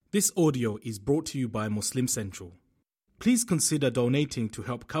This audio is brought to you by Muslim Central. Please consider donating to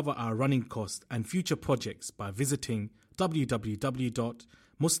help cover our running costs and future projects by visiting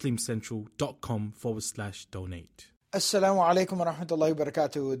www.muslimcentral.com/donate. Assalamu alaikum wa rahmatullahi wa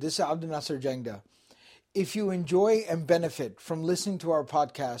barakatuh. This is Abdul Nasser Jangda. If you enjoy and benefit from listening to our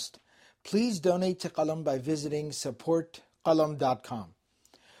podcast, please donate to Qalam by visiting supportqalam.com.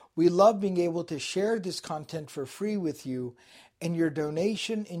 We love being able to share this content for free with you, and your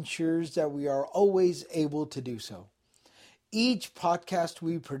donation ensures that we are always able to do so. Each podcast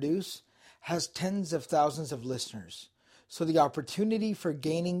we produce has tens of thousands of listeners, so the opportunity for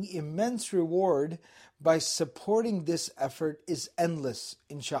gaining immense reward by supporting this effort is endless,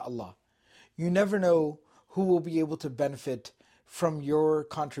 inshallah. You never know who will be able to benefit from your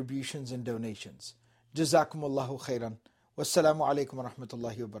contributions and donations. Jazakumullahu khairan. Wassalamu alaikum wa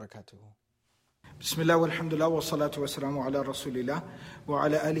rahmatullahi wa barakatuh. Bismillah walhamdulillah wa salatu wa salamu ala rasulillah wa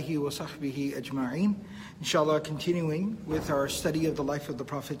ala alihi wa sahbihi ajma'een. Inshallah, continuing with our study of the life of the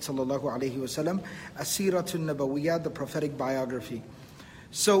Prophet sallallahu alaihi wasallam, Seerah Nabawiyyah, the prophetic biography.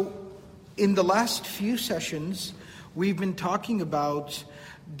 So, in the last few sessions, we've been talking about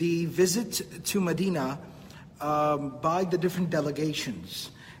the visit to Medina by the different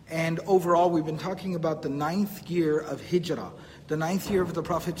delegations. And overall, we've been talking about the 9th year of Hijrah, the 9th year of the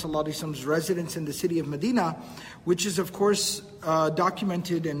Prophet ﷺ's residence in the city of Medina, which is of course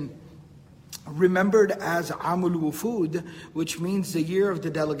documented and remembered as Amul Wufud, which means the year of the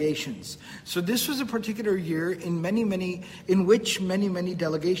delegations. So this was a particular year in which many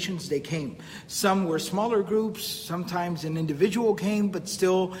delegations they came. Some were smaller groups, sometimes an individual came, but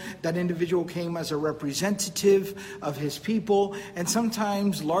still that individual came as a representative of his people, and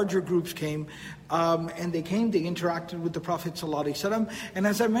sometimes larger groups came. And they interacted with the Prophet ﷺ. And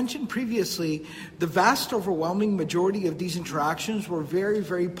as I mentioned previously, the vast overwhelming majority of these interactions were very,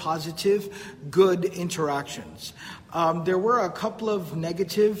 very positive, good interactions. There were a couple of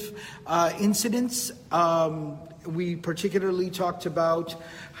negative incidents. We particularly talked about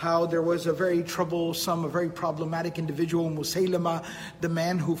how there was a very troublesome, a very problematic individual, Musaylama, the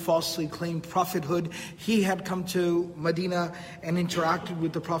man who falsely claimed prophethood. He had come to Medina and interacted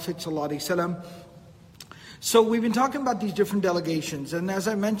with the Prophet ﷺ. So we've been talking about these different delegations, and as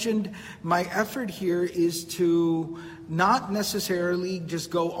I mentioned, my effort here is to not necessarily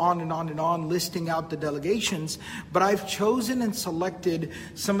just go on and on listing out the delegations, but I've chosen and selected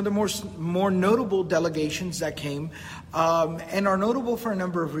some of the more notable delegations that came, and are notable for a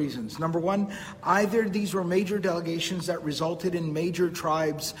number of reasons. Number one, either these were major delegations that resulted in major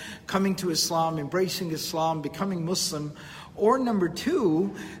tribes coming to Islam, embracing Islam, becoming Muslim, or number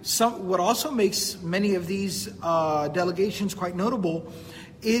two, what also makes many of these delegations quite notable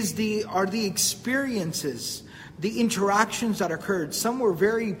are the experiences, the interactions that occurred. Some were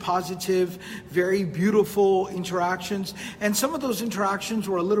very positive, very beautiful interactions, and some of those interactions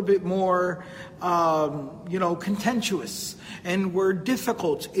were a little bit more, contentious and were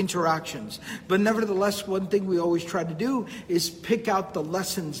difficult interactions. But nevertheless, one thing we always try to do is pick out the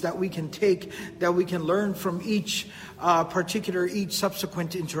lessons that we can take, that we can learn from each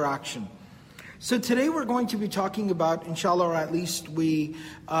subsequent interaction. So today we're going to be talking about, inshallah, or at least the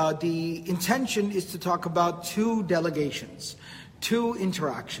intention is to talk about two delegations, two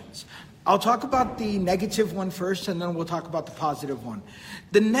interactions. I'll talk about the negative one first, and then we'll talk about the positive one.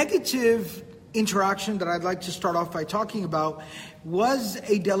 The negative interaction that I'd like to start off by talking about was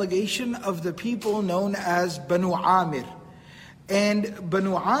a delegation of the people known as Banu Amir. And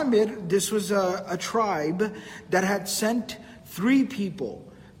Banu Amir, this was a tribe that had sent 3 people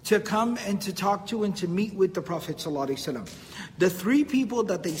to come and to talk to and to meet with the Prophet ﷺ. The 3 people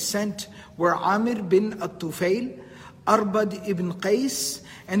that they sent were Amir bin At-Tufail, Arbad ibn Qais,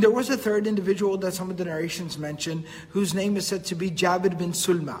 and there was a third individual that some of the narrations mention, whose name is said to be Jabir bin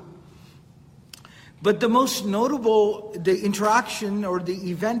Sulma. But the most notable, the interaction or the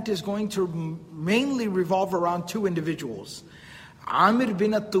event is going to mainly revolve around 2 individuals, Amir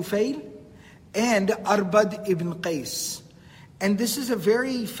bin At-Tufail and Arbad ibn Qais. And this is a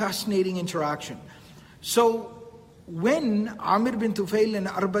very fascinating interaction. So when Amir bin Tufail and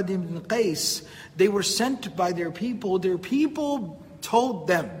Arbad ibn Qais, they were sent by their people told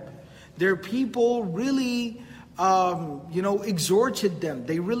them, their people really exhorted them.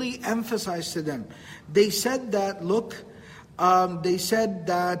 They really emphasized to them. They said that, Inna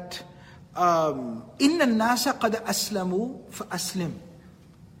nasa qad aslamu fa aslim.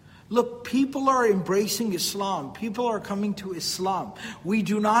 Look, people are embracing Islam. People are coming to Islam. We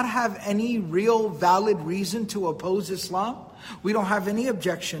do not have any real valid reason to oppose Islam. We don't have any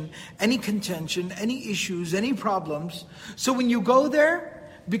objection, any contention, any issues, any problems. So when you go there,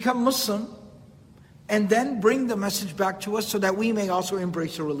 become Muslim, and then bring the message back to us so that we may also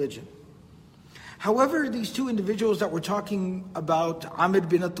embrace the religion. However, these two individuals that we're talking about, Amir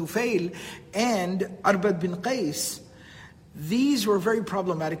bin Tufail and Arbad bin Qais, these were very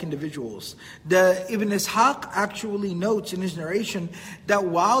problematic individuals. The Ibn Ishaq actually notes in his narration that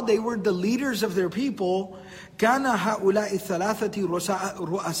while they were the leaders of their people, كان هؤلاء الثلاثة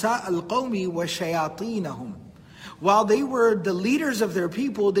رؤساء القوم وشياطينهم. While they were the leaders of their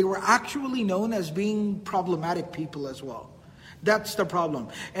people, they were actually known as being problematic people as well. That's the problem.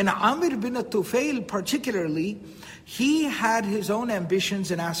 And Amir bin Tufail particularly, he had his own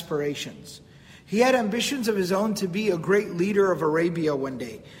ambitions and aspirations. He had ambitions of his own to be a great leader of Arabia one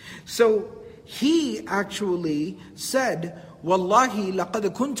day. So he actually said, "Wallahi laqad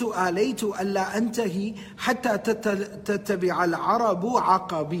kuntu alaytu alla antahi hatta tattabi'a al-arabu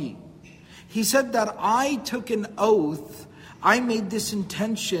aqabi." He said that I took an oath, I made this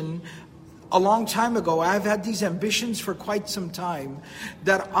intention a long time ago, I've had these ambitions for quite some time,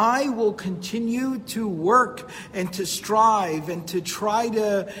 that I will continue to work and to strive and to try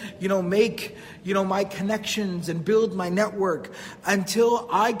to, make, my connections and build my network until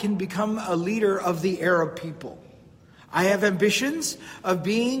I can become a leader of the Arab people. I have ambitions of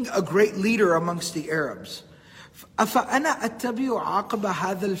being a great leader amongst the Arabs. أَفَأَنَا أَتَّبِعُ عَقْبَ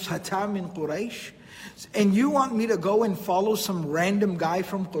هَذَا الْفَتَى مِنْ قُرَيْشٍ. And you want me to go and follow some random guy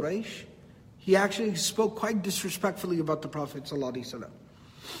from Quraysh? He actually spoke quite disrespectfully about the Prophet ﷺ.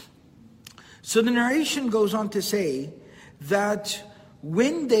 So the narration goes on to say that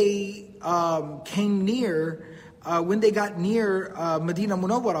when they came near, when they got near Medina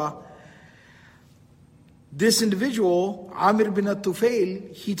Munawwara, this individual, Amir bin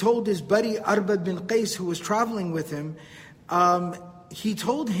Tufail, he told his buddy Arbad bin Qais, who was traveling with him, he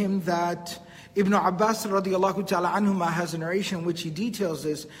told him that Ibn Abbas radiallahu ta'ala anhuma has a narration in which he details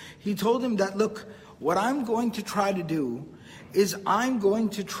this. He told him that, look, what I'm going to try to do is I'm going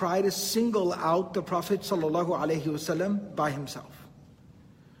to try to single out the Prophet sallallahu alaihi wasallam by himself.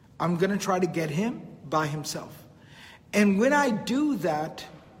 I'm going to try to get him by himself. And when I do that,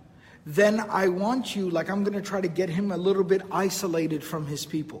 then I want you, I'm going to try to get him a little bit isolated from his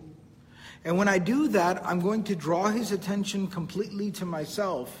people. And when I do that, I'm going to draw his attention completely to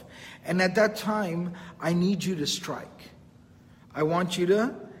myself. And at that time, I need you to strike. I want you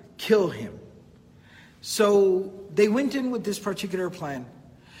to kill him. So they went in with this particular plan.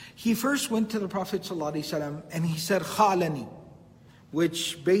 He first went to the Prophet ﷺ and he said, "Khalani,"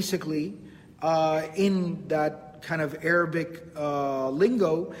 which basically, in that kind of Arabic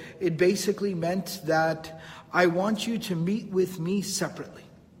lingo, it basically meant that I want you to meet with me separately.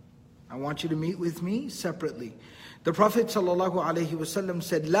 I want you to meet with me separately. The Prophet ﷺ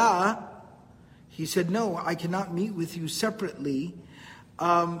said, "La." He said, "No, I cannot meet with you separately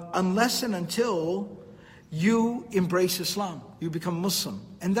unless and until you embrace Islam, you become Muslim,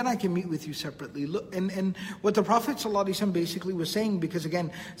 and then I can meet with you separately." Look, and what the Prophet ﷺ basically was saying, because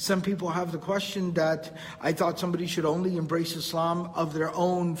again, some people have the question that I thought somebody should only embrace Islam of their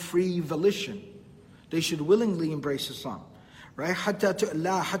own free volition. They should willingly embrace Islam. Right? But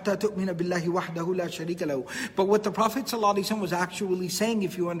what the Prophet ﷺ was actually saying,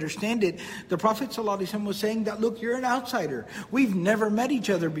 if you understand it, the Prophet ﷺ was saying that, look, you're an outsider. We've never met each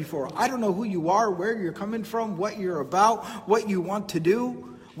other before. I don't know who you are, where you're coming from, what you're about, what you want to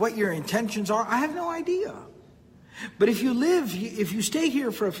do, what your intentions are. I have no idea. But if you stay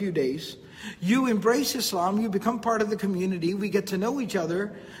here for a few days, you embrace Islam, you become part of the community, we get to know each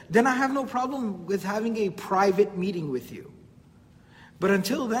other, then I have no problem with having a private meeting with you. But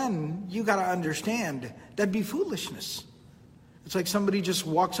until then, you got to understand, that'd be foolishness. It's like somebody just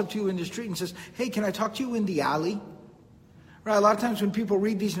walks up to you in the street and says, "Hey, can I talk to you in the alley?" Right? A lot of times when people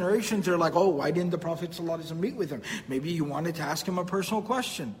read these narrations, they're like, "Oh, why didn't the Prophet ﷺ meet with him? Maybe you wanted to ask him a personal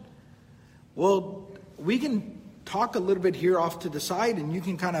question." Well, we can talk a little bit here off to the side and you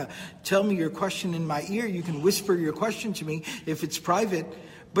can kind of tell me your question in my ear. You can whisper your question to me if it's private.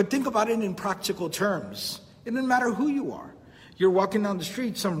 But think about it in practical terms. It doesn't matter who you are. You're walking down the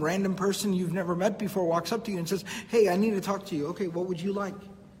street, some random person you've never met before walks up to you and says, "Hey, I need to talk to you." "Okay, what would you like?"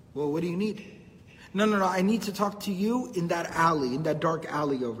 "Well, what do you need?" No, I need to talk to you in that alley, in that dark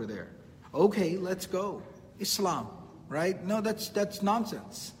alley over there." "Okay, let's go." Islam, right? No, that's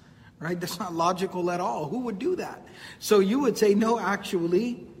nonsense, right? That's not logical at all. Who would do that? So you would say, "No,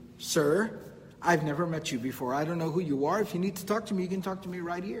 actually, sir, I've never met you before. I don't know who you are. If you need to talk to me, you can talk to me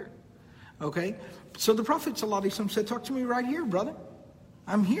right here." Okay? So the Prophet ﷺ said, "Talk to me right here, brother.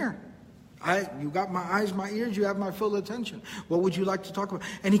 I'm here. You got my eyes, my ears, you have my full attention. What would you like to talk about?"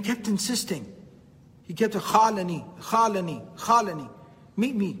 And he kept insisting. He kept khalani, khalani, khalani.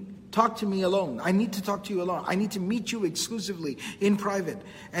 Meet me. Talk to me alone. I need to talk to you alone. I need to meet you exclusively in private.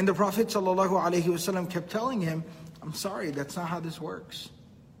 And the Prophet ﷺ kept telling him, I'm sorry, that's not how this works.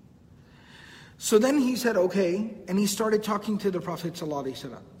 So then he said, okay, and he started talking to the Prophet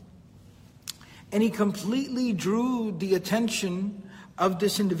ﷺ. And he completely drew the attention of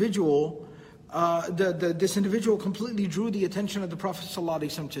this individual. This individual completely drew the attention of the Prophet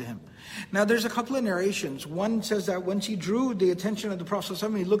ﷺ to him. Now there's a couple of narrations. One says that once he drew the attention of the Prophet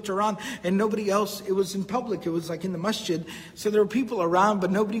ﷺ, he looked around and nobody else, it was in public, it was like in the masjid. So there were people around,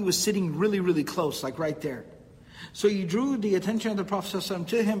 but nobody was sitting really, really close, like right there. So he drew the attention of the Prophet ﷺ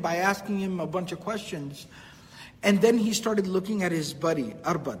to him by asking him a bunch of questions. And then he started looking at his buddy,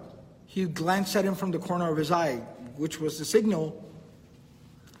 Arbad. He glanced at him from the corner of his eye, which was the signal,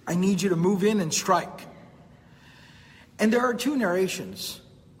 I need you to move in and strike. And there are two narrations.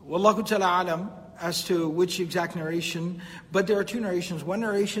 Wallahu ta'ala alam as to which exact narration, but there are two narrations. One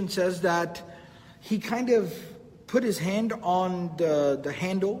narration says that he kind of put his hand on the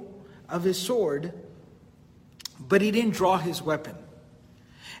handle of his sword, but he didn't draw his weapon.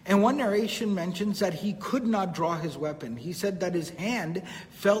 And one narration mentions that he could not draw his weapon. He said that his hand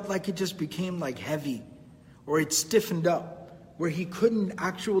felt like it just became like heavy, or it stiffened up, where he couldn't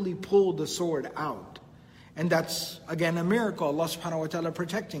actually pull the sword out. And that's, again, a miracle, Allah subhanahu wa ta'ala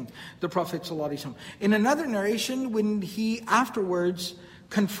protecting the Prophet ﷺ. In another narration, when he afterwards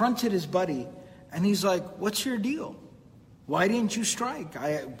confronted his buddy, and he's like, what's your deal? Why didn't you strike?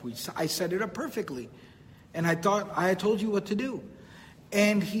 I set it up perfectly. And I thought I had told you what to do.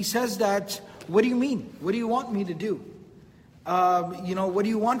 And he says that, what do you mean? What do you want me to do? What do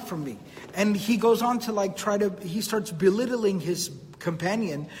you want from me? And he goes on to he starts belittling his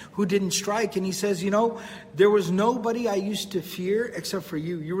companion who didn't strike. And he says, there was nobody I used to fear except for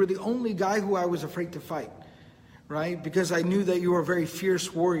you. You were the only guy who I was afraid to fight. Right? Because I knew that you were a very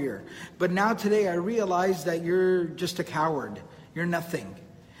fierce warrior. But now today I realize that you're just a coward. You're nothing.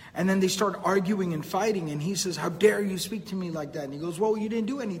 And then they start arguing and fighting, and he says, how dare you speak to me like that? And he goes, well, you didn't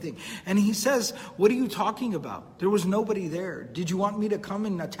do anything. And he says, what are you talking about? There was nobody there. Did you want me to come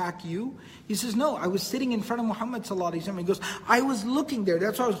and attack you? He says, no, I was sitting in front of Muhammad sallallahu alaihi wasallam. He goes, I was looking there.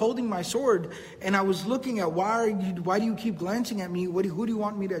 That's why I was holding my sword, and I was looking at, why do you keep glancing at me? Who do you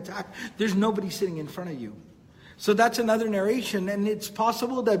want me to attack? There's nobody sitting in front of you. So that's another narration, and it's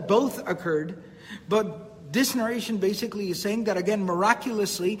possible that both occurred, but this narration basically is saying that, again,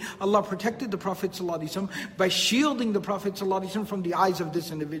 miraculously, Allah protected the Prophet ﷺ by shielding the Prophet ﷺ from the eyes of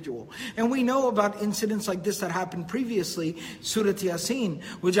this individual. And we know about incidents like this that happened previously. Surah Yasin,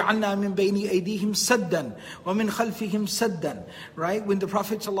 وَجَعَلْنَا مِن بَيْنِ أَيْدِيهِمْ سَدًّا وَمِنْ خَلْفِهِمْ سَدًّا. Right? When the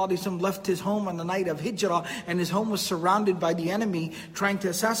Prophet ﷺ left his home on the night of Hijrah, and his home was surrounded by the enemy trying to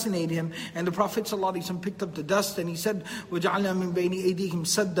assassinate him, and the Prophet ﷺ picked up the dust and he said, وَجَعَلْنَا مِن بَيْنِ أَيْدِيهِمْ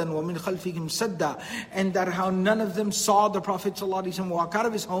سَدًّا وَمِنْ خَلْفِهِمْ سَدًّا. And that how none of them saw the Prophet ﷺ walk out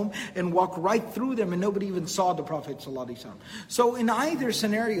of his home and walk right through them, and nobody even saw the Prophet ﷺ. So in either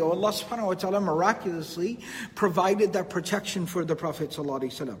scenario, Allah subhanahu wa ta'ala miraculously provided that protection for the Prophet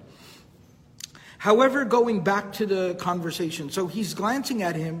ﷺ. However, going back to the conversation, so he's glancing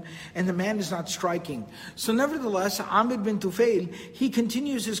at him and the man is not striking. So nevertheless, Amir bin Tufail, he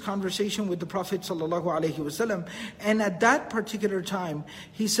continues his conversation with the Prophet ﷺ, and at that particular time,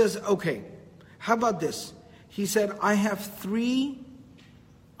 he says, okay, how about this? He said, I have 3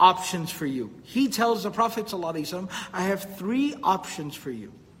 options for you. He tells the Prophet ﷺ, I have 3 options for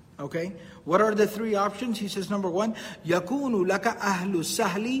you. Okay? What are the 3 options? He says, number 1, يَكُونُ لَكَ أَهْلُ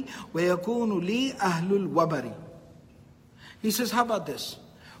السَّهْلِ وَيَكُونُ لِي أَهْلُ الْوَبَرِ. He says, how about this?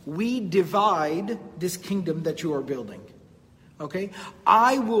 We divide this kingdom that you are building. Okay?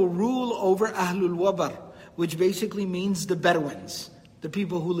 I will rule over Ahlul Wabar, which basically means the Bedouins, the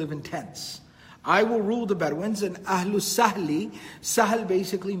people who live in tents. I will rule the Bedouins, and Ahlul Sahli, Sahl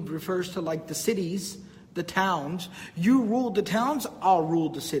basically refers to like the cities, the towns. You rule the towns, I'll rule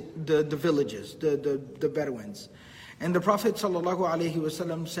the villages, the Bedouins. And the Prophet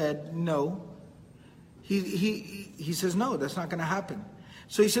ﷺ said, no. He says, no, that's not going to happen.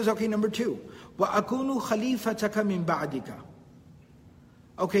 So he says, okay, number 2, وَأَكُونُ خَلِيفَتَكَ مِن بَعْدِكَ.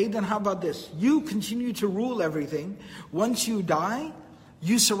 Okay, then how about this? You continue to rule everything. Once you die,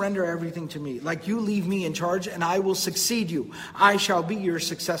 you surrender everything to me. Like you leave me in charge and I will succeed you. I shall be your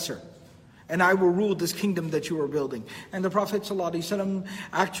successor. And I will rule this kingdom that you are building. And the Prophet ﷺ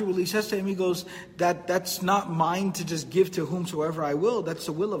actually says to him, he goes, that's not mine to just give to whomsoever I will. That's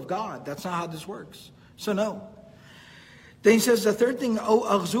the will of God. That's not how this works. So no. Then he says the third thing, أو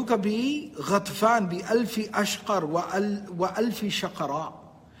أغزوك بي غطفان بألف أشقر وألف شقراء.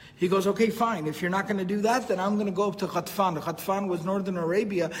 He goes, okay, fine. If you're not going to do that, then I'm going to go up to Ghatfan. Ghatfan was northern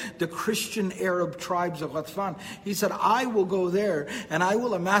Arabia, the Christian Arab tribes of Ghatfan. He said, I will go there and I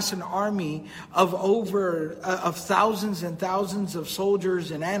will amass an army of thousands and thousands of soldiers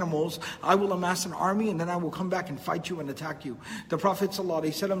and animals. I will amass an army and then I will come back and fight you and attack you. The Prophet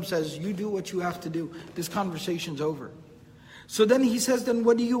ﷺ says, you do what you have to do. This conversation's over. So then he says, then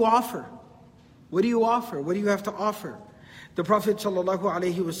what do you offer? What do you offer? What do you have to offer? The Prophet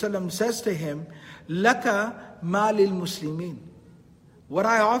ﷺ says to him, "Laka ma lil muslimin." What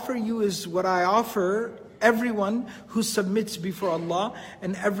I offer you is what I offer everyone who submits before Allah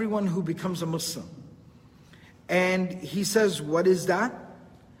and everyone who becomes a Muslim. And he says, what is that?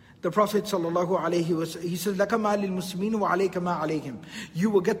 The Prophet ﷺ, he says, "Laka ma lil muslimin wa alayka ma alayhim." You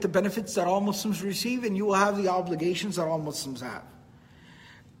will get the benefits that all Muslims receive, and you will have the obligations that all Muslims have.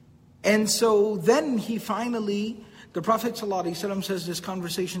 And so then the Prophet ﷺ says this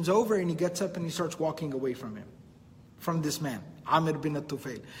conversation's over, and he gets up and he starts walking away from him, from this man, Amir bin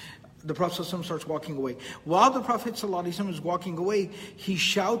At-Tufail. The Prophet ﷺ starts walking away. While the Prophet ﷺ is walking away, he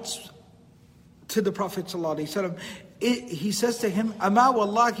shouts to the Prophet ﷺ, he says to him, "Ama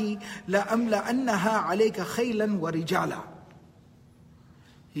wallahi la amla annaha alayka khaylan wa rijala."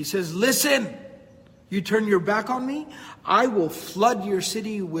 He says, listen, you turn your back on me, I will flood your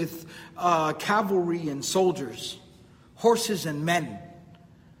city with cavalry and soldiers, horses and men.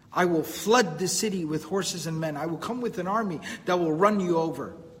 I will flood the city with horses and men. I will come with an army that will run you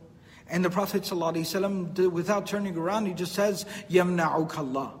over. And the Prophet ﷺ, without turning around, he just says, "Yamna'uka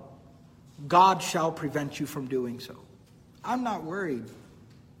Allah." God shall prevent you from doing so. I'm not worried.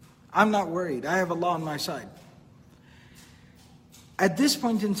 I'm not worried. I have Allah on my side. At this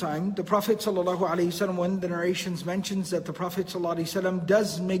point in time, the Prophet ﷺ, when the narrations mentions that the Prophet ﷺ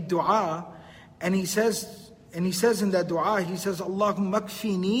does make dua, and he says in that dua, he says, "Allahumma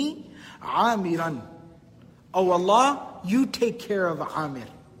kfini amiran." Oh Allah, you take care of Amir.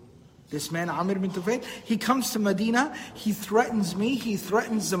 This man, Amir bin Tufail, he comes to Medina, he threatens me, he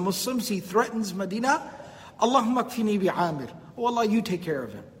threatens the Muslims, he threatens Medina. Allahumma kfini bi Amir. Oh Allah, you take care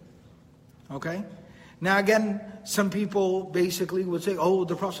of him. Okay? Now again, some people basically would say, oh,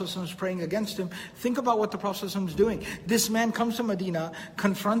 the Prophet ﷺ is praying against him. Think about what the Prophet ﷺ is doing. This man comes to Medina,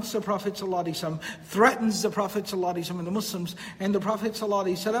 confronts the Prophet ﷺ, threatens the Prophet ﷺ and the Muslims, and the Prophet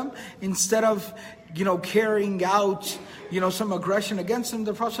ﷺ, instead of carrying out some aggression against him,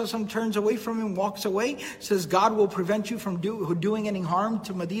 the Prophet ﷺ turns away from him, walks away, says, God will prevent you from doing any harm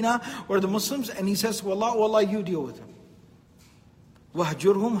to Medina or the Muslims, and he says, Wallah, you deal with him.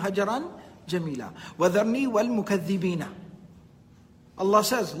 وَهْجُرْهُمْ هَجَرًا Jamila. وَذَرْنِي وَالْمُكَذِّبِينَ. Allah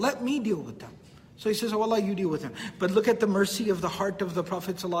says, let me deal with them. So he says, oh Allah, you deal with them. But look at the mercy of the heart of the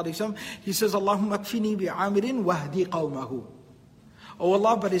Prophet ﷺ. He says, Allahumma kfini bi'amirin wahdi qawmahu. Oh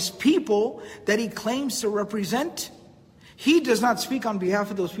Allah, but his people that he claims to represent, he does not speak on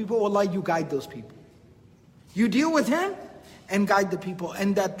behalf of those people. Oh Allah, you guide those people. You deal with him and guide the people.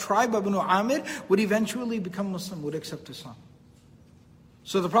 And that tribe of Banu Amir would eventually become Muslim, would accept Islam.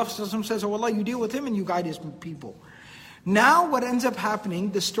 So the Prophet ﷺ says, oh Allah, you deal with him and you guide his people. Now what ends up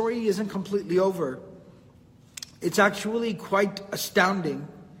happening, the story isn't completely over. It's actually quite astounding.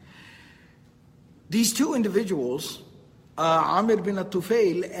 These two individuals, Amir bin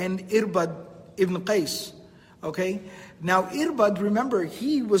At-Tufail and Irbad ibn Qais. Okay? Now Irbad, remember,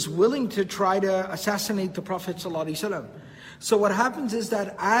 he was willing to try to assassinate the Prophet ﷺ. So what happens is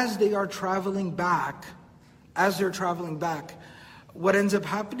that as they're traveling back, what ends up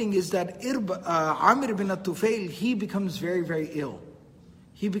happening is that Amir bin At-Tufail, he becomes very, very ill.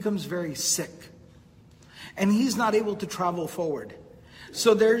 He becomes very sick. And he's not able to travel forward.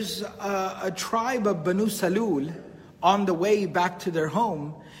 So there's a tribe of Banu Salul on the way back to their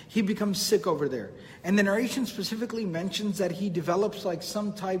home. He becomes sick over there. And the narration specifically mentions that he develops like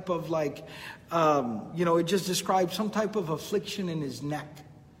some type of it just describes some type of affliction in his neck.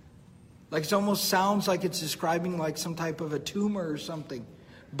 Like it almost sounds like it's describing like some type of a tumor or something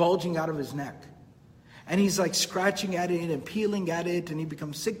bulging out of his neck. And he's like scratching at it and peeling at it, and he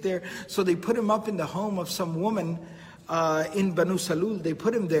becomes sick there. So they put him up in the home of some woman in Banu Salul. They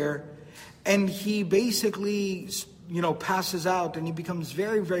put him there, and he basically passes out, and he becomes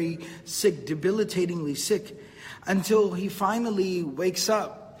very, very sick, debilitatingly sick, until he finally wakes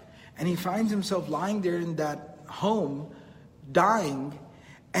up, and he finds himself lying there in that home, dying.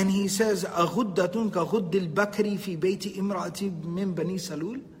 And he says, أَغُدَّةٌ كَغُدِّ الْبَكْرِ فِي بَيْتِ إِمْرَأَةٍ مِّن بَنِي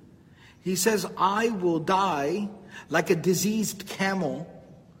سَلُولٍ. He says, I will die like a diseased camel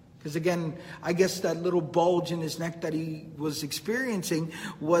Because again, I guess that little bulge in his neck that he was experiencing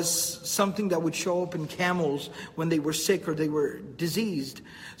was something that would show up in camels when they were sick or they were diseased.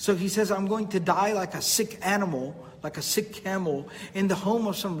 So he says, I'm going to die like a sick animal, like a sick camel, in the home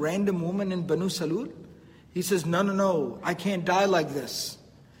of some random woman in Banu Salul. He says, no, I can't die like this.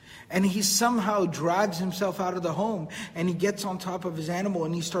 And he somehow drags himself out of the home and he gets on top of his animal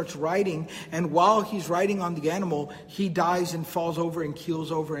and he starts riding. And while he's riding on the animal, he dies and falls over and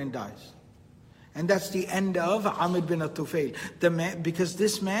keels over and dies. And that's the end of Amr bin al-Tufail. Because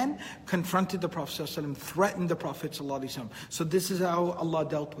this man confronted the Prophet ﷺ, threatened the Prophet ﷺ. So this is how Allah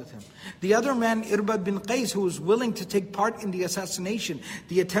dealt with him. The other man, Irbad bin Qais, who was willing to take part in the assassination,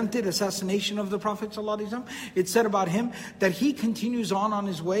 the attempted assassination of the Prophet ﷺ, it said about him that he continues on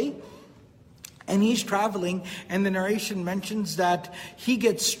his way, and he's traveling, and the narration mentions that he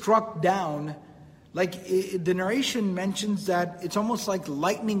gets struck down. The narration mentions that it's almost like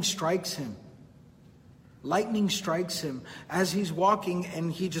lightning strikes him. Lightning strikes him as he's walking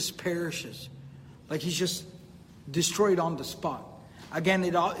and he just perishes. Like he's just destroyed on the spot. Again,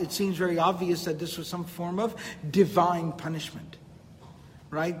 it seems very obvious that this was some form of divine punishment,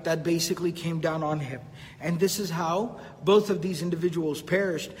 right? That basically came down on him. And this is how both of these individuals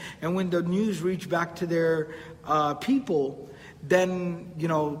perished. And when the news reached back to their people, then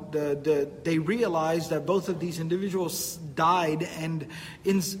they realized that both of these individuals died and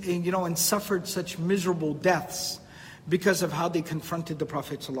suffered such miserable deaths because of how they confronted the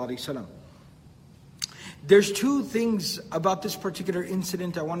Prophet ﷺ. There's two things about this particular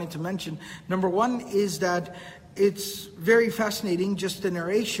incident I wanted to mention. Number one is that it's very fascinating, just the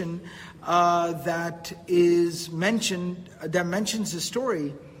narration that mentions the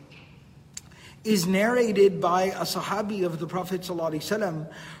story is narrated by a Sahabi of the Prophet ﷺ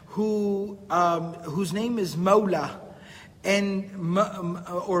whose name is Mawla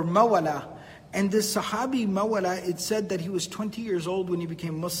or Mawala. And this Sahabi Mawala, it said that he was 20 years old when he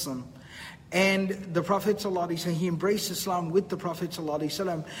became Muslim. And the Prophet ﷺ, he embraced Islam with the Prophet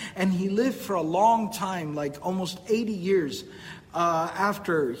ﷺ, and he lived for a long time, like almost 80 years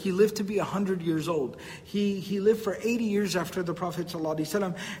after. He lived to be 100 years old. He lived for 80 years after the Prophet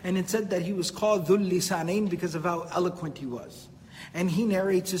ﷺ, and it said that he was called Dhul Lisanain because of how eloquent he was. And he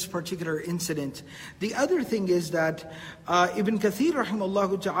narrates this particular incident. The other thing is that Ibn Kathir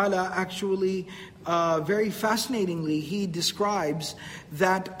rahimahullah ta'ala actually very fascinatingly, he describes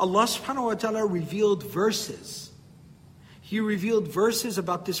that Allah subhanahu wa ta'ala revealed verses. He revealed verses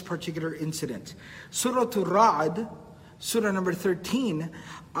about this particular incident. Surah Al-Ra'd, Surah number 13,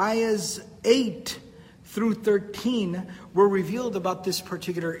 ayahs 8 through 13 were revealed about this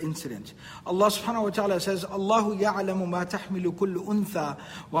particular incident. Allah subhanahu wa ta'ala says, Allahu ya'lamu ma tahmilu kullu untha,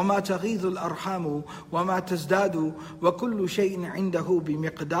 wa ma taghidhu al-arhamu, wa ma tazdadu, wa kullu shay'in indahu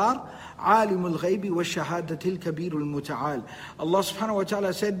bimiqdar, alimul ghaybi wa shahadatil kabirul muta'al. Allah subhanahu wa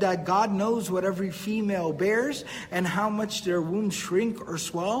ta'ala said that God knows what every female bears and how much their wombs shrink or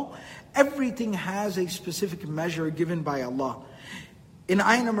swell. Everything has a specific measure given by Allah. In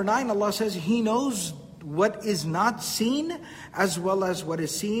ayah number 9, Allah says He knows what is not seen as well as what is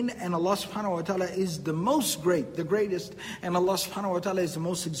seen, and Allah subhanahu wa ta'ala is the most great, the greatest, and Allah subhanahu wa ta'ala is the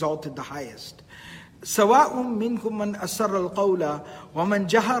most exalted, the highest. سواء منكم من أسر القول ومن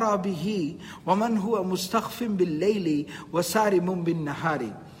جهر به ومن هو مستخف بالليل وسارم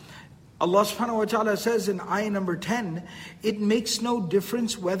بالنهار. Allah subhanahu wa ta'ala says in ayah number 10, it makes no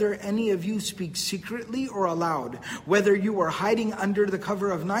difference whether any of you speak secretly or aloud, whether you are hiding under the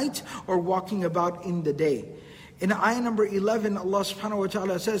cover of night or walking about in the day. In ayah number 11, Allah subhanahu wa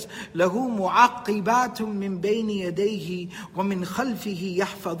ta'ala says, لَهُ مُعَقِّبَاتٌ مِّن بَيْنِ يَدَيْهِ وَمِنْ خَلْفِهِ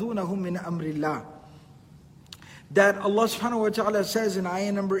يَحْفَظُونَهُ مِنْ أَمْرِ اللَّهِ. That Allah subhanahu wa ta'ala says in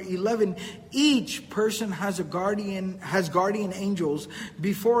ayah number 11, each person has guardian angels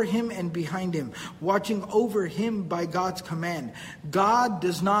before him and behind him, watching over him by God's command. God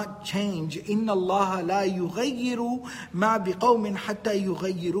does not change. إِنَّ اللَّهَ لَا يُغَيِّرُ مَا بِقَوْمٍ حَتَّى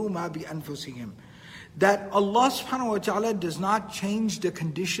يُغَيِّرُوا مَا بِأَنفُسِهِمْ. That Allah subhanahu wa ta'ala does not change the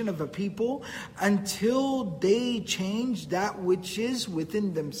condition of a people until they change that which is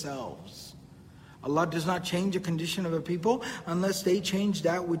within themselves. Allah does not change the condition of a people unless they change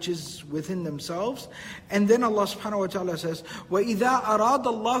that which is within themselves. And then Allah subhanahu wa ta'ala says, وَإِذَا أَرَادَ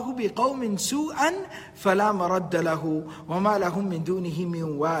اللَّهُ بِقَوْمٍ سُوءًا فَلَا مَرَدَّ لَهُ وَمَا لَهُم مِّن دُونِهِ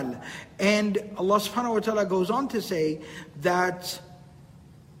مِن وَالٍ. And Allah subhanahu wa ta'ala goes on to say that,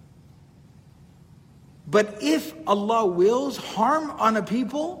 but if Allah wills harm on a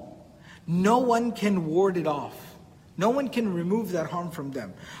people, no one can ward it off. No one can remove that harm from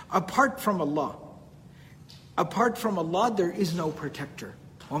them. Apart from Allah, there is no protector.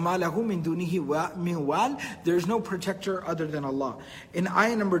 وَمَا لَهُ مِن دُونِهِ مِن وَالٍ. There is no protector other than Allah. In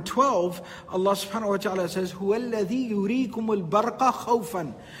ayah number 12, Allah subhanahu wa ta'ala says, هُوَ الَّذِي يُرِيكُمُ الْبَرْقَ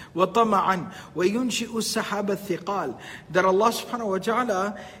خَوْفًا وَطَمَعًا وَيُنْشِئُ السَّحَابَ الثِّقَالِ. That Allah subhanahu wa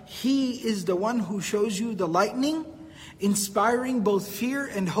ta'ala, He is the one who shows you the lightning, inspiring both fear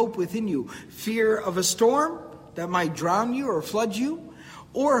and hope within you. Fear of a storm that might drown you or flood you,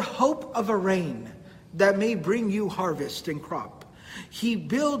 or hope of a rain that may bring you harvest and crop. He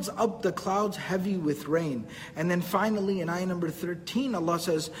builds up the clouds heavy with rain. And then finally in ayah number 13, Allah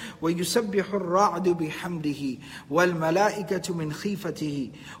says, وَيُسَبِّحُ الرَّعْدُ بِحَمْدِهِ وَالْمَلَائِكَةُ مِنْ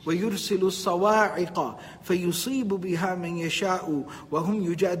خِيفَتِهِ وَيُرْسِلُ الصَّوَاعِقَ فَيُصِيبُ بِهَا مَنْ يَشَاءُ وَهُمْ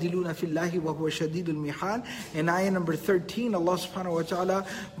يُجَادِلُونَ فِي اللَّهِ وَهُوَ شَدِيدُ الْمِحَالِ. In ayah number 13, Allah subhanahu wa ta'ala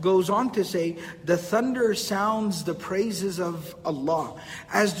goes on to say, the thunder sounds the praises of Allah,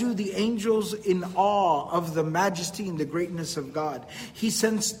 as do the angels in awe of the majesty and the greatness of God. He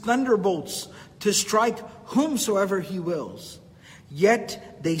sends thunderbolts to strike whomsoever He wills.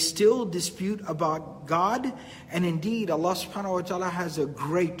 Yet they still dispute about God, and indeed Allah subhanahu wa ta'ala has a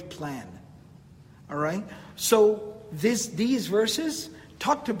great plan. Alright? So these verses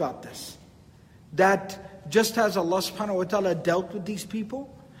talked about this. That just as Allah subhanahu wa ta'ala dealt with these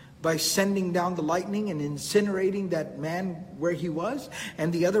people by sending down the lightning and incinerating that man where he was,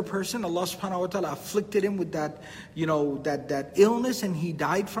 and the other person, Allah subhanahu wa ta'ala afflicted him with that, that illness, and he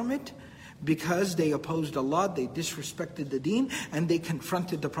died from it because they opposed Allah, they disrespected the deen, and they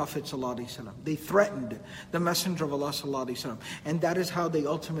confronted the Prophet sallallahu alaihi wasallam. They threatened the Messenger of Allah sallallahu alaihi wasallam, and that is how they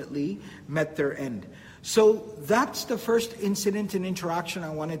ultimately met their end. So that's the first incident and interaction I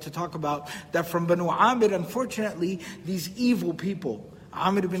wanted to talk about, that from Banu Amir, unfortunately, these evil people,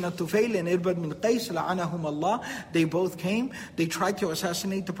 Amir bin Tufayl and Irbad bin Qais, la'anahum Allah, they both came. They tried to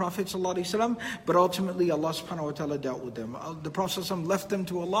assassinate the Prophet ﷺ, but ultimately Allah subhanahu wa ta'ala dealt with them. The Prophet ﷺ left them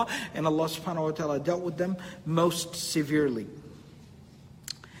to Allah, and Allah subhanahu wa ta'ala dealt with them most severely.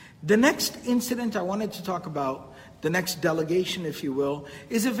 The next incident I wanted to talk about, the next delegation, if you will,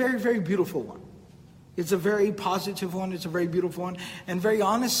 is a very, very beautiful one. It's a very positive one, it's a very beautiful one, and very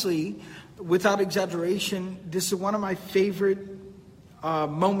honestly, without exaggeration, this is one of my favorite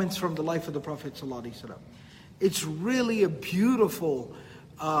moments from the life of the Prophet ﷺ. It's really a beautiful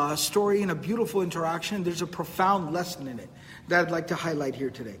story and a beautiful interaction. There's a profound lesson in it that I'd like to highlight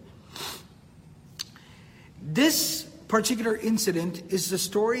here today. This particular incident is the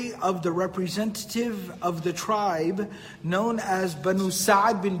story of the representative of the tribe known as Banu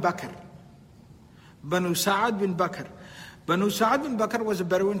Sa'ad bin Bakr. Banu Sa'ad bin Bakr. Banu Sa'ad bin Bakr was a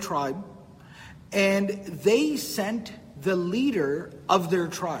Bedouin tribe, and they sent the leader of their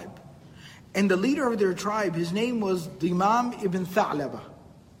tribe. And the leader of their tribe, his name was Dimam ibn Tha'laba.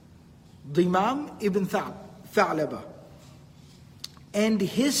 Dimam ibn Tha'laba. And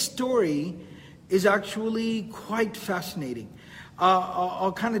his story is actually quite fascinating.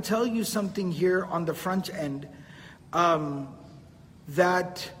 I'll kind of tell you something here on the front end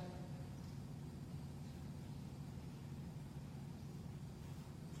that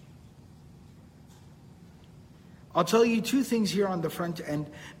I'll tell you two things here on the front end.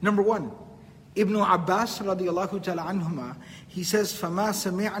 Number one, Ibn Abbas radiallahu ta'ala anhuma, he says, فَمَا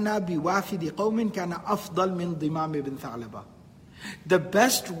سَمِعْنَا بِوَافِدِ قَوْمٍ كَانَ أَفْضَلْ مِنْ ضِمَامِ ibn Tha'laba. The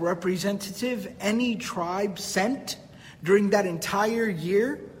best representative any tribe sent during that entire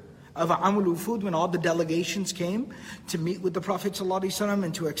year of Amul Ufud, when all the delegations came to meet with the Prophet ﷺ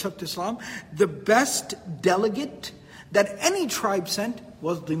and to accept Islam, the best delegate that any tribe sent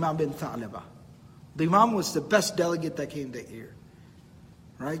was Dimam bin Tha'laba. Dimam was the best delegate that came that year.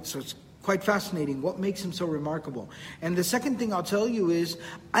 Right? So it's quite fascinating. What makes him so remarkable? And the second thing I'll tell you is,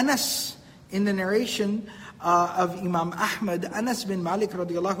 Anas, in the narration of Imam Ahmad, Anas bin Malik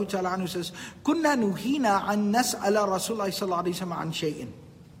radiallahu ta'ala anhu says, كُنَّا نُهِينَا عَنْ نَسْأَلَ رَسُولَ اللَّهِ صَلَّى اللَّهُ عَلَيْهِ وسلم عَنْ شَيْءٍ.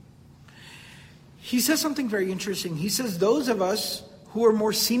 He says something very interesting. He says, those of us who are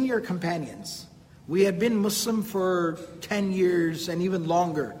more senior companions, we had been Muslim for 10 years and even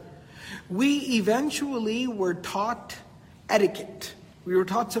longer, we eventually were taught etiquette. We were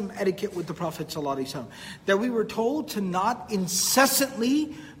taught some etiquette with the Prophet ﷺ, that we were told to not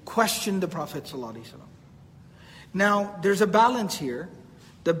incessantly question the Prophet ﷺ. Now, there's a balance here.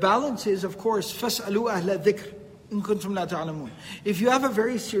 The balance is, of course, فَاسْأَلُوا أَهْلَ الذِّكْرِ إِن كُنتُمْ لَا تَعْلَمُونَ. If you have a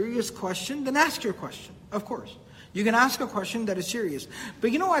very serious question, then ask your question, of course. You can ask a question that is serious.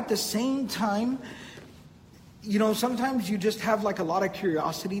 But at the same time, sometimes you just have like a lot of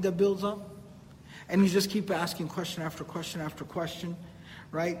curiosity that builds up, and you just keep asking question after question after question,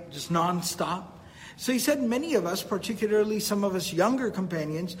 right? Just non-stop. So he said many of us, particularly some of us younger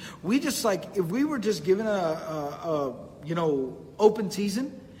companions, we just if we were just given a open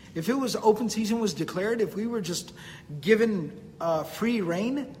season, If it was open season was declared, if we were just given free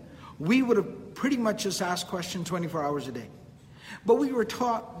reign, we would have pretty much just asked questions 24 hours a day. But we were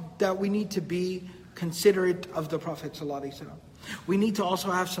taught that we need to be considerate of the Prophet ﷺ. We need to also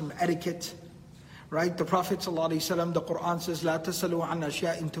have some etiquette, right? The Prophet ﷺ, the Quran says, "La tasalu an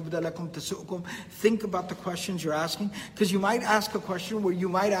ashya'in tubda lakum tasu'kum." Think about the questions you're asking, because you might ask a question where you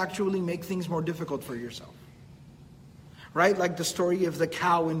might actually make things more difficult for yourself. Right? Like the story of the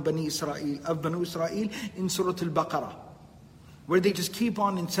cow in Banu Israel in Surah Al-Baqarah, where they just keep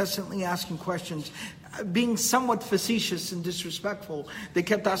on incessantly asking questions, being somewhat facetious and disrespectful. They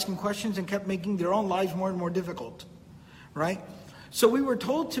kept asking questions and kept making their own lives more and more difficult. Right? So we were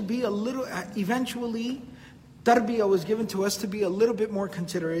told to be a little, eventually, tarbiyah was given to us to be a little bit more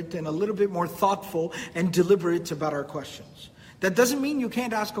considerate and a little bit more thoughtful and deliberate about our questions. That doesn't mean you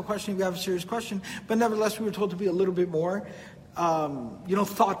can't ask a question if you have a serious question, but nevertheless we were told to be a little bit more,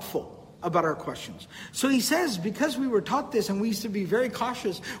 thoughtful about our questions. So he says, because we were taught this and we used to be very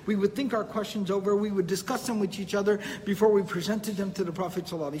cautious, we would think our questions over, we would discuss them with each other before we presented them to the Prophet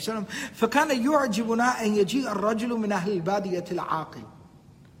ﷺ. فَكَانَ يُعْجِبُنَا أَنْ يَجِيءَ الرَّجُلُ مِنْ أَهْلِ الْبَادِيَةِ الْعَاقِلِ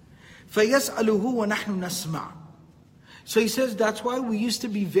فَيَسْأَلُهُ وَنَحْنُ نَسْمَعُ. So he says that's why we used to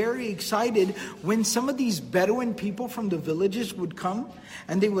be very excited when some of these Bedouin people from the villages would come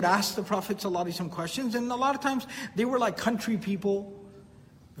and they would ask the Prophet ﷺ questions. And a lot of times they were like country people,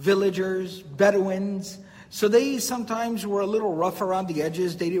 villagers, Bedouins. So they sometimes were a little rough around the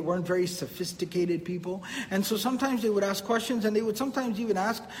edges. They weren't very sophisticated people. And so sometimes they would ask questions, and they would sometimes even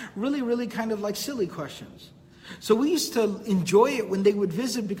ask really, really kind of like silly questions. So we used to enjoy it when they would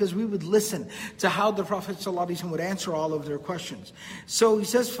visit, because we would listen to how the Prophet ﷺ would answer all of their questions. So he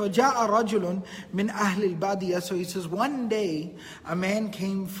says, فَجَاءَ رَجُلٌ مِنْ أَهْلِ الْبَادِيَةِ. So he says, one day a man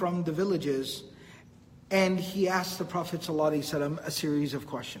came from the villages and he asked the Prophet ﷺ a series of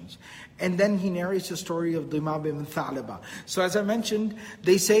questions. And then he narrates the story of Dimam ibn Tha'laba. So as I mentioned,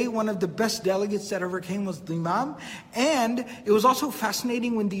 they say one of the best delegates that ever came was Dimam. And it was also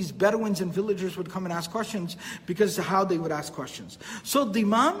fascinating when these Bedouins and villagers would come and ask questions, because of how they would ask questions. So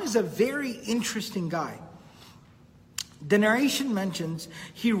Dimam is a very interesting guy. The narration mentions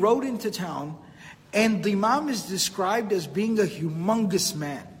he rode into town, and Dimam is described as being a humongous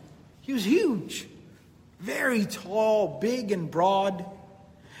man. He was huge. Very tall, big and broad.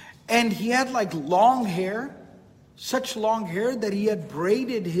 And he had like long hair, such long hair that he had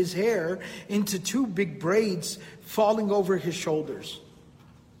braided his hair into two big braids falling over his shoulders.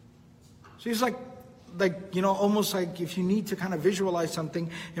 So he's like, almost like, if you need to kind of visualize something,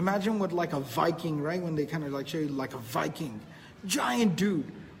 imagine what like a Viking, right? When they kind of like show you like a Viking, giant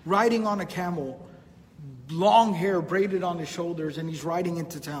dude riding on a camel, long hair braided on his shoulders, and he's riding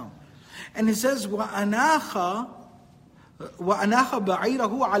into town. And he says, وَأَنَاخَ بَعِيرَهُ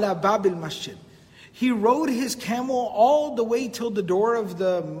عَلَى بَابِ الْمَسْجِدِ. He rode his camel all the way till the door of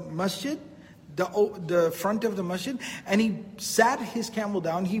the masjid, the front of the masjid, and he sat his camel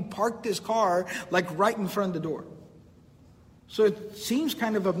down. He parked his car like right in front of the door. So it seems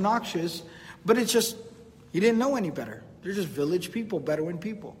kind of obnoxious, but it's just, he didn't know any better. They're just village people, Bedouin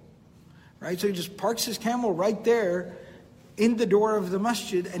people. Right? So he just parks his camel right there in the door of the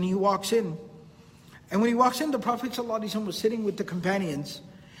masjid, and he walks in. And when he walks in, the Prophet ﷺ was sitting with the companions,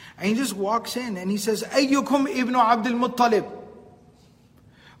 and he just walks in and he says, "Ayyukum ibn Abdul Muttalib?"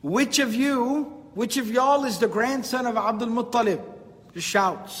 Which of y'all is the grandson of Abdul Muttalib? Just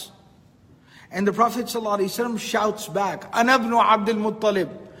shouts. And the Prophet ﷺ shouts back, "Ana ibn Abdul Muttalib."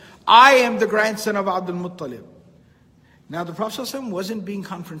 I am the grandson of Abdul Muttalib. Now the Prophet ﷺ wasn't being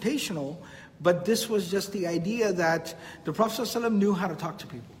confrontational, but this was just the idea that the Prophet ﷺ knew how to talk to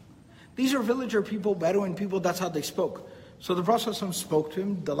people. These are villager people, Bedouin people, that's how they spoke. So the Prophet ﷺ spoke to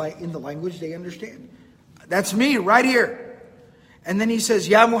him in the language they understand. That's me, right here. And then he says,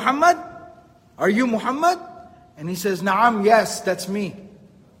 "Ya Muhammad, are you Muhammad?" And he says, "Na'am, yes, that's me.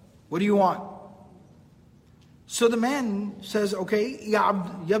 What do you want?" So the man says, "Okay, Ya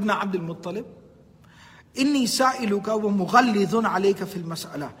ibn Abdul Muttalib, inni sa'iluka wa mughallidhun alayka fil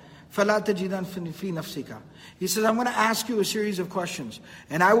mas'ala. فَلَا تَجِدَنْ فِي نَفْسِكَ." He says, I'm going to ask you a series of questions,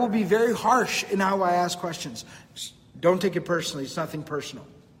 and I will be very harsh in how I ask questions. Don't take it personally, it's nothing personal.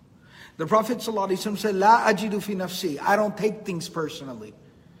 The Prophet ﷺ said, "لَا أَجِدُ فِي نَفْسِي." I don't take things personally.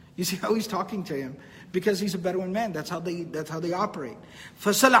 You see how he's talking to him? Because he's a Bedouin man, that's how they operate.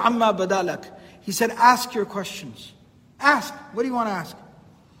 فَسَلْ عَمَّا بَدَالَكَ. He said, ask your questions. Ask. What do you want to ask?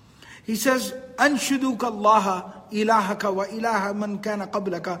 He says, أَنْشُدُكَ اللَّهَ إِلَهَكَ وَإِلَهَ مَنْ كَانَ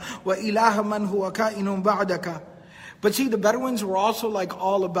قَبْلَكَ وَإِلَهَ مَنْ هُوَ كَائِنٌ بَعْدَكَ. But see, the Bedouins were also like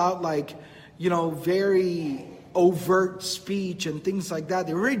all about very overt speech and things like that.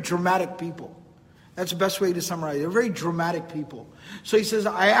 They were very dramatic people. That's the best way to summarize it. They're very dramatic people. So he says,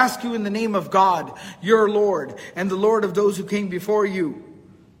 I ask you in the name of God, your Lord, and the Lord of those who came before you,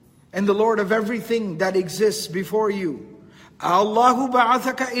 and the Lord of everything that exists before you. Allahu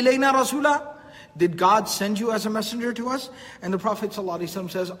ba'athaka ilayna rasula. Did God send you as a messenger to us? And the Prophet ﷺ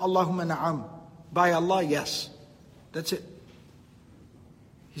says, Allahumma na'am. By Allah, yes. That's it.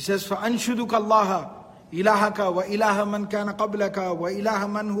 He says, فَأَنْشُدُكَ اللَّهَ إِلَهَكَ وَإِلَهَ مَنْ كَانَ قَبْلَكَ وَإِلَهَ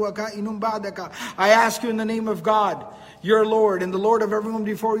مَنْ هُوَ كَائِنٌ بَعْدَكَ. I ask you in the name of God, your Lord, and the Lord of everyone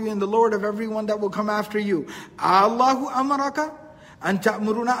before you, and the Lord of everyone that will come after you. Allahu amaraka أن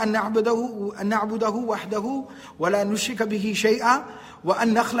تأمرنا أن نعبده وحده ولا نشرك به شيئا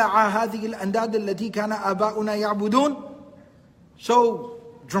وأن نخلع هذه الأنداد التي كان آباؤنا يعبدون. So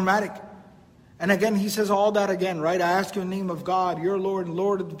dramatic. And again, he says all that again, right? I ask you in the name of God, your Lord, and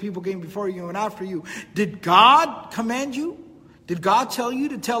Lord of the people came before you and after you. Did God command you? Did God tell you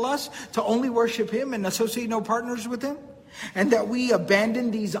to tell us to only worship Him and associate no partners with Him? And that we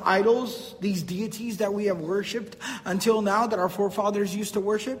abandon these idols, these deities that we have worshipped until now, that our forefathers used to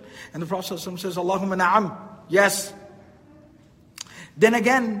worship? And the Prophet ﷺ says, Allahumma na'am, yes. Then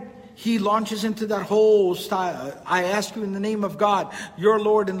again, he launches into that whole style. I ask you in the name of God, your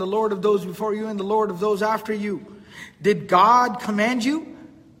Lord, and the Lord of those before you, and the Lord of those after you. Did God command you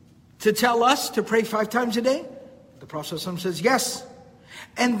to tell us to pray 5 times a day? The Prophet ﷺ says, yes.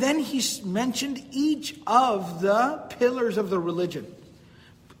 And then he mentioned each of the pillars of the religion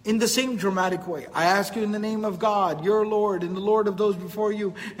in the same dramatic way. I ask you in the name of God, your Lord, and the Lord of those before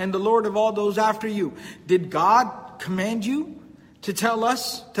you, and the Lord of all those after you. Did God command you to tell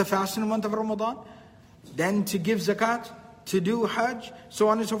us to fast in the month of Ramadan? Then to give zakat, to do hajj, so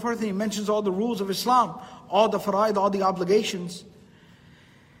on and so forth. And he mentions all the rules of Islam, all the faraid, all the obligations.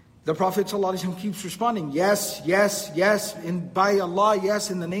 The Prophet ﷺ keeps responding, yes, yes, yes, by Allah, yes,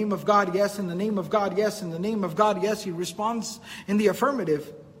 in the name of God, yes, in the name of God, yes, in the name of God, yes. He responds in the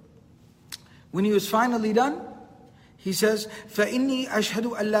affirmative. When he was finally done, he says, فَإِنِّي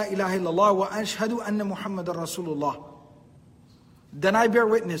أَشْهَدُ أَن لَا إِلَهَ إِلَّا اللَّهُ وَأَشْهَدُ أَنَّ مُحَمَّدًا رَسُولُ اللَّهِ. Then I bear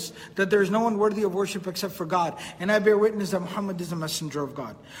witness that there is no one worthy of worship except for God. And I bear witness that Muhammad is the messenger of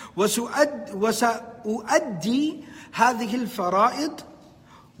God. وَسَأُؤَدِّي هَذِهِ الْفَرَائِضِ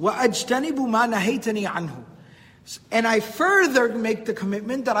وَأَجْتَنِبُ مَا نَهَيْتَنِي عَنْهُ. And I further make the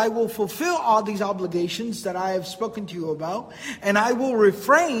commitment that I will fulfill all these obligations that I have spoken to you about, and I will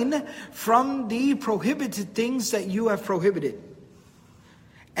refrain from the prohibited things that you have prohibited.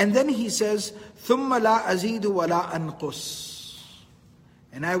 And then he says, ثُمَّ لَا أَزِيدُ وَلَا أَنْقُصُ.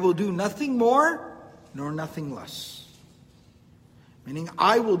 And I will do nothing more, nor nothing less. Meaning,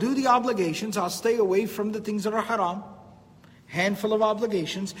 I will do the obligations, I'll stay away from the things that are haram. Handful of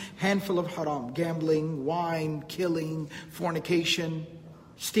obligations, handful of haram. Gambling, wine, killing, fornication,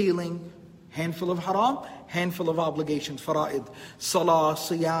 stealing. Handful of haram, handful of obligations. Fara'id, salah,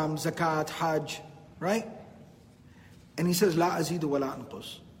 siyam, zakat, hajj. Right? And he says, La azidu wa la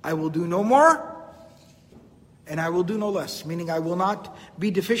anqus. I will do no more, and I will do no less. Meaning I will not be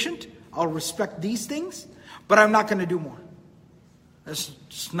deficient. I'll respect these things, but I'm not going to do more. That's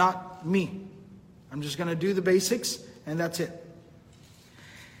just not me. I'm just going to do the basics, and that's it.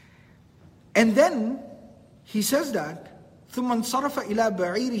 And then he says that ثُمَّ انصَرَفَ إِلَى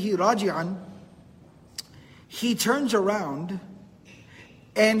بَعِيرِهِ رَاجِعًا. He turns around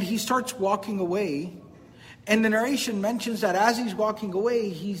and he starts walking away. And the narration mentions that as he's walking away,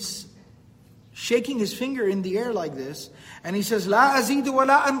 he's shaking his finger in the air like this, and he says, "La azidu wa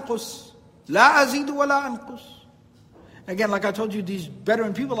la anqus, la azidu wa la anqus." Again, like I told you, these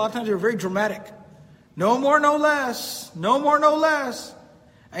Bedouin people, a lot of times they're very dramatic. No more, no less. No more, no less.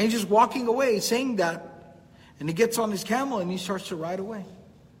 And he's just walking away saying that. And he gets on his camel and he starts to ride away.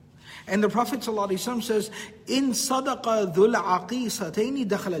 And the Prophet ﷺ says, "In sadaqa dhul aqisataini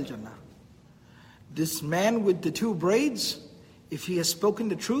dakhal al-jannah." This man with the 2 braids, if he has spoken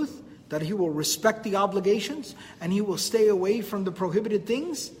the truth, that he will respect the obligations and he will stay away from the prohibited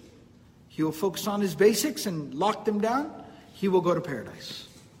things, he will focus on his basics and lock them down, he will go to paradise.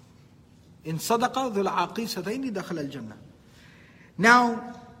 In sadaqa dhul aqisataini dakhal al-jannah.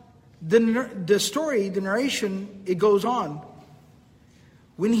 Now, the story, the narration, it goes on.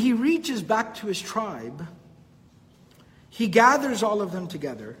 When he reaches back to his tribe, he gathers all of them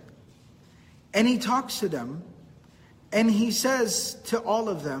together and he talks to them and he says to all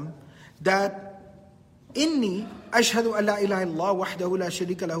of them that Inni ashhadu an la ilaha illallah wahdahu la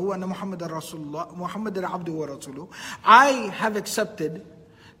sharika lahu anna Muhammadan Rasulullah Muhammadan abduhu wa rasuluhu. I have accepted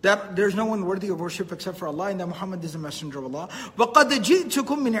that there's no one worthy of worship except for Allah, and that Muhammad is the messenger of Allah. وَقَدْ جِئْتُكُم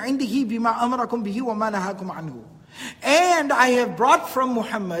مِّنْ عِنْدِهِ بِمَا أَمَرَكُم بِهِ وَمَا نَهَاكُمْ عَنْهُ. And I have brought from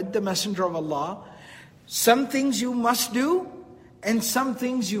Muhammad, the messenger of Allah, some things you must do, and some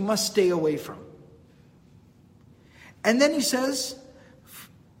things you must stay away from. And then he says,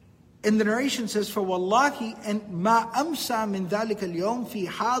 in the narration says, فَوَاللَّهِ أَنْ مَا أَمْسَى مِنْ ذَلِكَ الْيَوْمِ فِي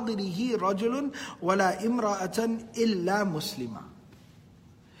حَاضِرِهِ رَجُلٌ وَلَا إِمْرَأَةً إِلَّا مُسْلِمًا.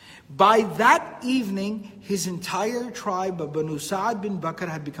 By that evening, his entire tribe of Banu Sa'ad bin Bakr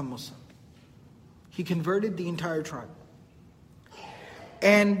had become Muslim. He converted the entire tribe.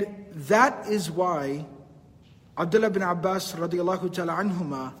 And that is why Abdullah bin Abbas radiallahu ta'ala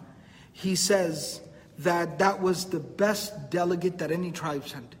anhuma, he says that was the best delegate that any tribe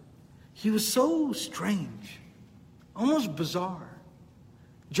sent. He was so strange, almost bizarre.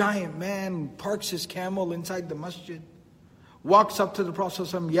 Giant man parks his camel inside the masjid, walks up to the Prophet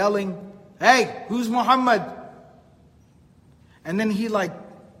ﷺ yelling, "Hey, who's Muhammad?" And then he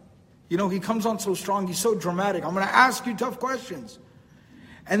he comes on so strong, he's so dramatic. "I'm going to ask you tough questions."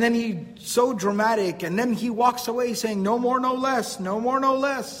 And then he's so dramatic, and then he walks away saying, "No more, no less, no more, no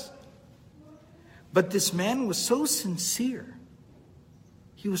less." But this man was so sincere.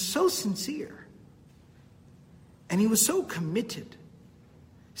 He was so sincere. And he was so committed.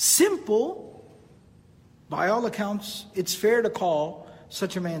 Simple, by all accounts, it's fair to call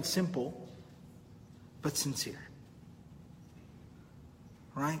such a man simple, but sincere.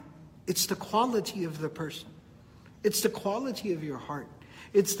 Right? It's the quality of the person. It's the quality of your heart.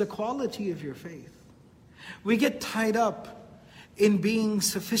 It's the quality of your faith. We get tied up in being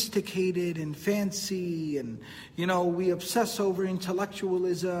sophisticated and fancy, and we obsess over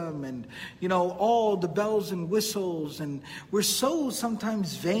intellectualism and all the bells and whistles, and we're so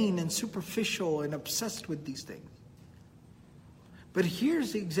sometimes vain and superficial and obsessed with these things. But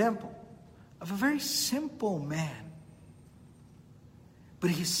here's the example of a very simple man, but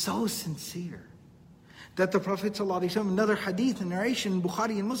he's so sincere that the Prophet ﷺ, another hadith, a narration in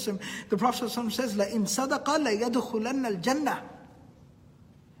Bukhari and Muslim, the Prophet ﷺ says, لَإِن صَدَقَ لَيَدْخُلَنَّ الْجَنَّةِ.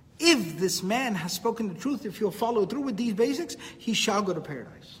 If this man has spoken the truth, if he'll follow through with these basics, he shall go to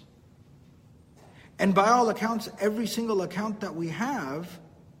paradise. And by all accounts, every single account that we have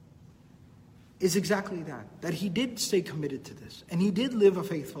is exactly that he did stay committed to this, and he did live a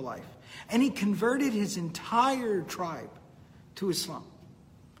faithful life, and he converted his entire tribe to Islam.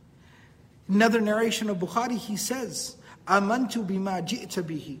 Another narration of Bukhari, he says, "Amantu bima ji'ta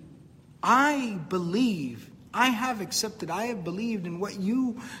bihi." I believe, I have accepted, I have believed in what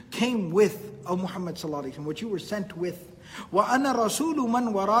you came with, O Muhammad sallallahu alaihi wasallam, what you were sent with. Wa ana rasulu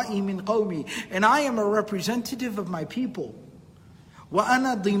man wara'i min qawmi, and I am a representative of my people. Wa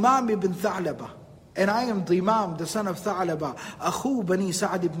ana Dimam ibn Tha'laba, and I am Dimam, the son of Tha'laba, akhu Bani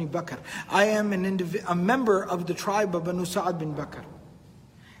Sa'ad ibn Bakr. I am a member of the tribe of Banu Sa'ad bin Bakr.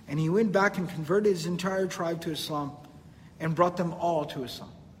 And he went back and converted his entire tribe to Islam and brought them all to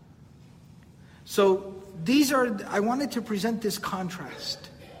Islam. So I wanted to present this contrast.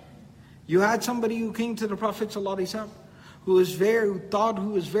 You had somebody who came to the Prophet ﷺ, who was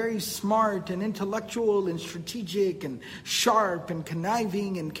very smart and intellectual and strategic and sharp and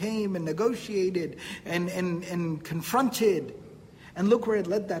conniving, and came and negotiated and confronted. And look where it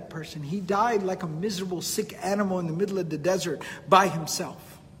led that person. He died like a miserable, sick animal in the middle of the desert by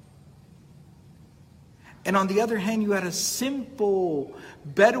himself. And on the other hand, you had a simple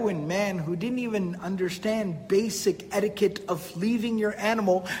Bedouin man who didn't even understand basic etiquette of leaving your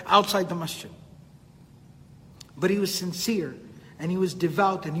animal outside the masjid. But he was sincere, and he was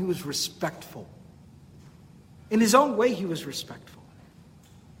devout, and he was respectful. In his own way, he was respectful.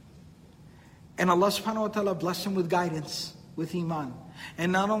 And Allah subhanahu wa ta'ala blessed him with guidance, with iman.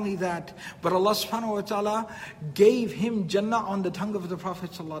 And not only that, but Allah subhanahu wa ta'ala gave him Jannah on the tongue of the Prophet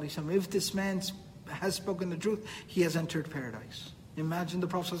sallallahu alaihi wasallam. If this man has spoken the truth, he has entered paradise. Imagine the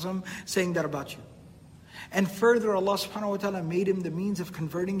Prophet ﷺ saying that about you. And further, Allah subhanahu wa ta'ala made him the means of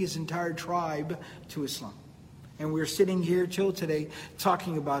converting his entire tribe to Islam. And we're sitting here till today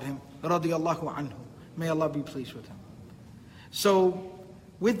talking about him. Radiyallahu anhu. May Allah be pleased with him. So,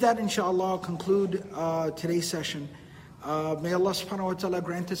 with that, inshallah, I'll conclude today's session. May Allah subhanahu wa ta'ala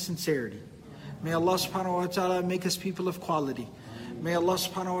grant us sincerity. May Allah subhanahu wa ta'ala make us people of quality. May Allah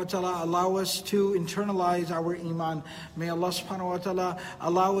subhanahu wa ta'ala allow us to internalize our iman. May Allah subhanahu wa ta'ala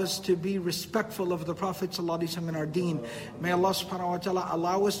allow us to be respectful of the Prophet sallallahu alaihi wasallam in our deen. May Allah subhanahu wa ta'ala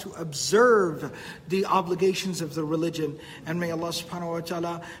allow us to observe the obligations of the religion. And may Allah subhanahu wa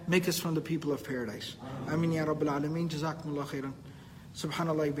ta'ala make us from the people of paradise. Ameen ya Rabbil Alameen. Jazakumullah khairan.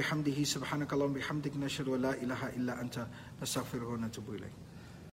 Subhanallah bihamdihi. Subhanakallahum bihamdik. Nashhadu an la ilaha illa anta. Nastaghfiruka wa natubu ilayk.